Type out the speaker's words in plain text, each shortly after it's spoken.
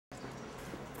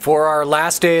For our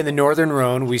last day in the Northern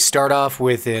Rhone, we start off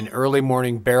with an early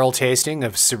morning barrel tasting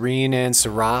of syrah and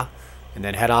syrah, and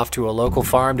then head off to a local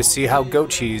farm to see how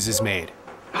goat cheese is made.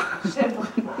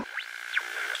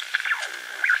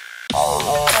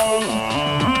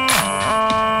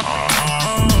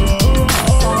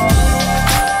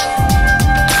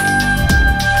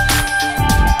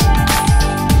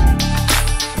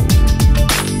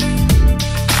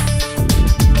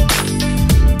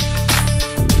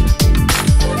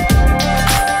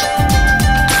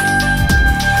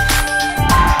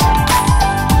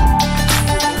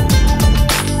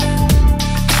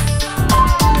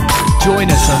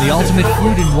 Join us on the ultimate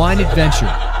food and wine adventure,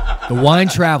 the Wine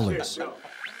Travelers.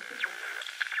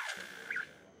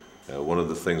 One of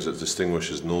the things that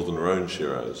distinguishes Northern Rhone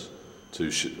Shiraz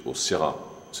or Syrah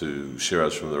to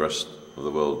Shiraz from the rest of the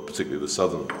world, particularly the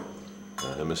southern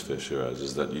hemisphere Shiraz,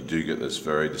 is that you do get this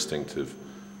very distinctive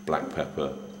black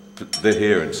pepper. They're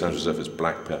here in Saint Joseph, it's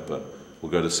black pepper.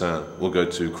 We'll go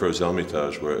to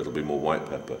Creux-Hermitage where it'll be more white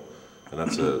pepper, and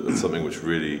that's something which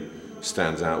really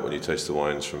stands out when you taste the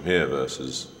wines from here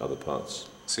versus other parts.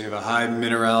 So you have a high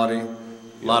minerality,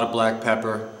 a lot of black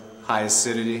pepper, high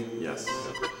acidity. Yes. So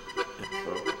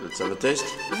let's have a taste.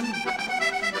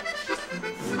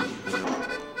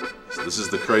 So this is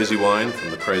the crazy wine from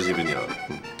the crazy vineyard.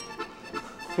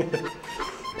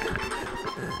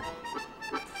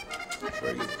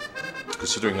 Very good.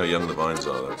 Considering how young the vines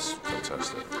are, that's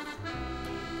fantastic.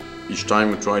 Each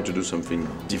time we try to do something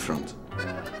different.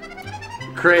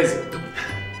 Crazy.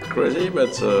 Crazy,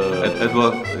 but...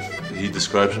 Edouard, he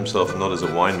describes himself not as a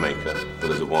winemaker,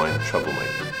 but as a wine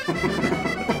troublemaker.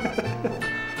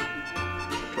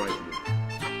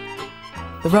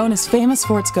 The Rhone is famous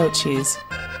for its goat cheese.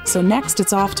 So next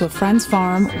it's off to a friend's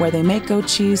farm where they make goat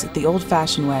cheese the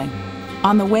old-fashioned way.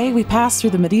 On the way, we pass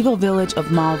through the medieval village of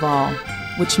Malval,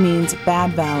 which means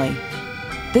Bad Valley.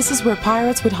 This is where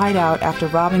pirates would hide out after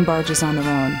robbing barges on the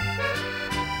Rhone.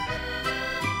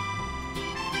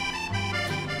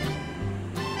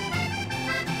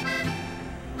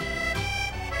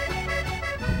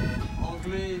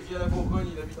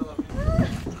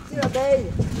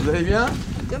 Vous allez bien?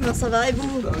 Comment ça va et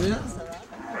vous? Ça va bien? Ça va.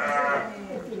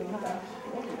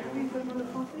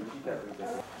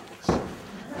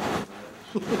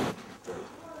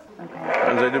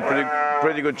 And they do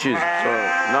pretty good cheese. So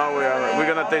now we're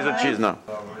gonna taste the cheese now.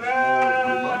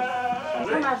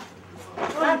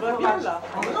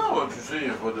 Non, tu sais, il n'y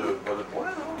a pas de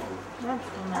problème.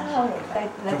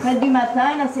 La traite du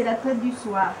matin, là c'est la traite du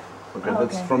soir. Okay,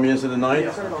 that's from yesterday night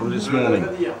to this morning.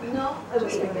 The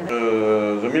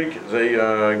milk they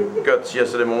got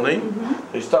yesterday morning.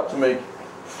 They start to make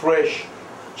fresh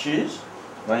cheese,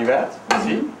 like that.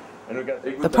 See?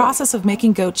 The process of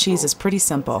making goat cheese is pretty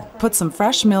simple. Put some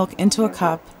fresh milk into a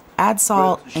cup, add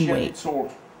salt, and wait.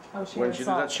 When she did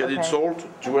that, she added salt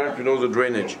to help the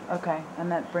drainage. Okay,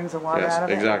 and that brings the water out of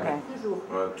it? Yes, exactly.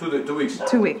 2 weeks.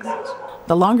 2 weeks.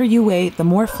 The longer you wait, the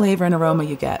more flavor and aroma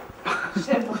you get.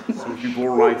 Some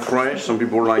people like fresh, some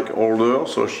people like older,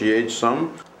 so she aged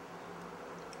some.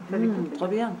 Très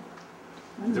bien.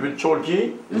 It's a bit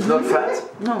chalky, it's not fat.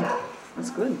 No,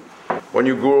 that's good. When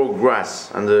you grow grass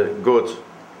and the goat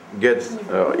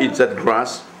eats that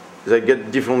grass, they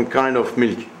get different kind of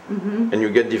milk, and you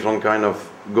get different kind of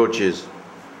goat cheese.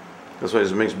 That's why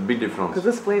it makes a big difference. Because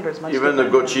this flavor is much Even the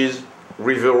different. goat cheese,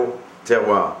 river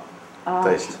terroir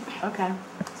taste. Okay,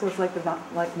 so it's like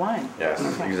wine. Yes,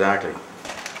 Okay. exactly.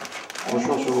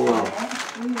 Franchement, sur vous,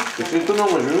 c'est étonnant,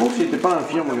 moi je me demande s'il n'était pas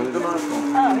infirme. Demain, je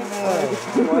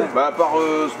pense. Bah, à part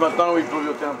ce matin où il peut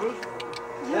vioter un peu.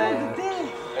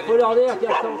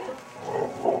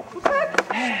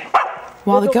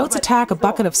 While the goats attack a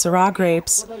bucket of Syrah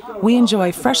grapes, we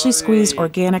enjoy freshly squeezed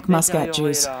organic muscat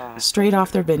juice straight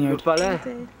off their vineyard.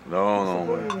 Non, non.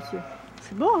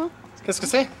 C'est bon, hein? Qu'est-ce que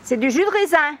c'est? C'est du jus de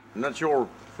raisin. Natural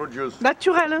fruit juice.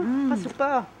 Naturel, hein? Pas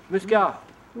super. Muscat.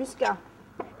 Muscat.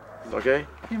 Okay?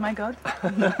 Oh my God.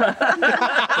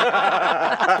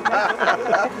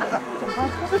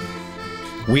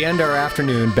 We end our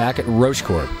afternoon back at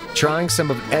Rochecourt, trying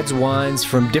some of Ed's wines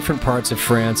from different parts of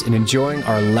France and enjoying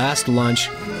our last lunch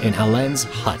in Alain's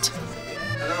hut.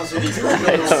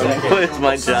 It's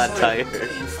my jaw tired.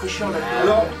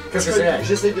 Qu'est-ce que c'est?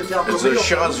 It's a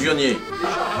Shiraz Viognier.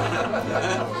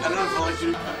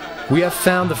 We have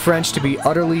found the French to be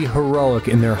utterly heroic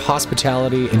in their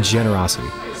hospitality and generosity,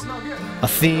 a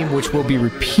theme which will be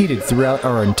repeated throughout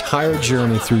our entire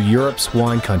journey through Europe's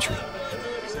wine country.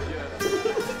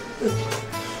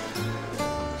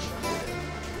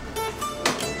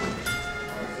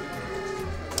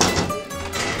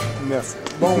 Merci.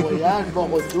 Bon voyage,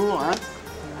 bon retour. Hein?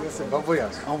 Merci. Bon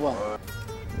voyage. Au revoir.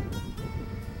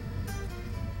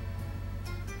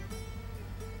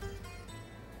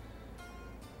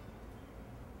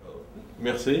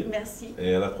 Merci. Merci.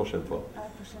 Et à la prochaine fois. À la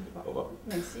prochaine fois. Au revoir.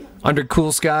 Merci. Under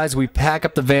cool skies, we pack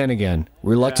up the van again,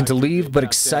 reluctant to leave but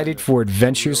excited for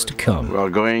adventures to come. We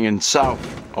are going in south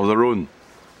of the Rhone,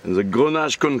 in the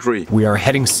Grenache country. We are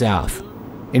heading south,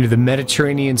 into the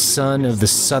Mediterranean sun of the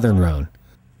Southern Rhone,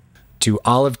 to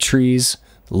olive trees,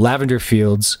 lavender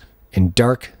fields, and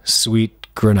dark, sweet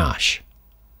Grenache.